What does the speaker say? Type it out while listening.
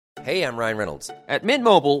Hey, I'm Ryan Reynolds. At Mint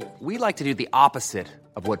Mobile, we like to do the opposite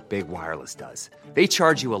of what Big Wireless does. They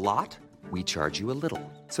charge you a lot, we charge you a little.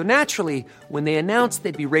 So naturally, when they announced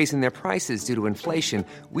they'd be raising their prices due to inflation,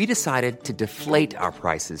 we decided to deflate our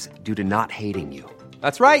prices due to not hating you.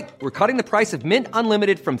 That's right. We're cutting the price of Mint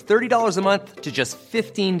Unlimited from $30 a month to just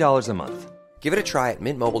 $15 a month. Give it a try at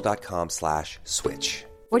mintmobile.com/switch.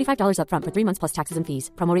 $45 up front for 3 months plus taxes and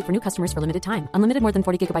fees. Promo rate for new customers for limited time. Unlimited more than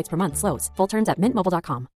 40 gigabytes per month. Slows full terms at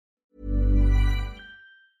mintmobile.com.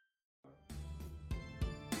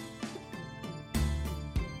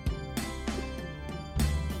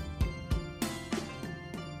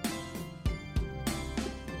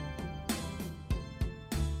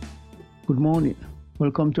 Good morning.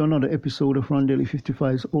 Welcome to another episode of Rondelli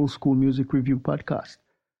 55's Old School Music Review Podcast.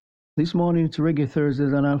 This morning it's Reggae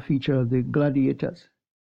Thursdays and I'll feature the Gladiators.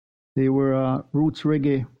 They were a roots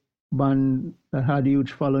reggae band that had a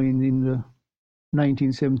huge following in the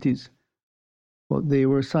 1970s, but they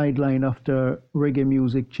were sidelined after reggae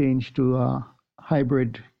music changed to a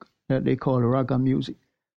hybrid that they call raga music.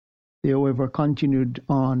 They, however, continued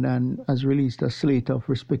on and has released a slate of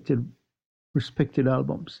respected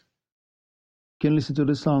albums. You can listen to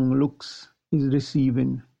the song Looks is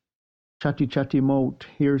Deceiving, Chatty Chatty Mouth,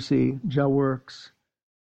 Hearsay, Jah Works,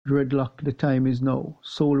 Dreadlock, The Time Is Now,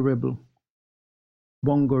 Soul Rebel,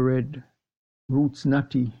 Bongo Red, Roots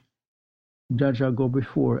Natty, Jaja Go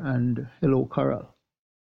Before, and Hello Coral.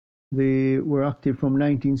 They were active from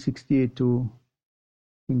 1968 to, I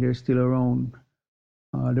think they're still around.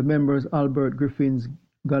 The members Albert Griffiths,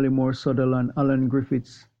 Gallimore Sutherland, Alan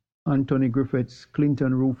Griffiths, Anthony Griffiths,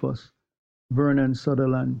 Clinton Rufus, Vernon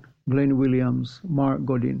Sutherland, Glenn Williams, Mark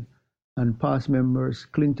Godin, and past members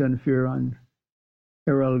Clinton Fearon,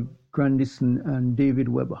 Errol Grandison, and David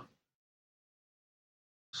Weber.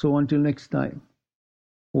 So until next time,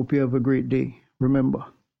 hope you have a great day. Remember,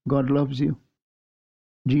 God loves you.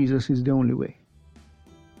 Jesus is the only way.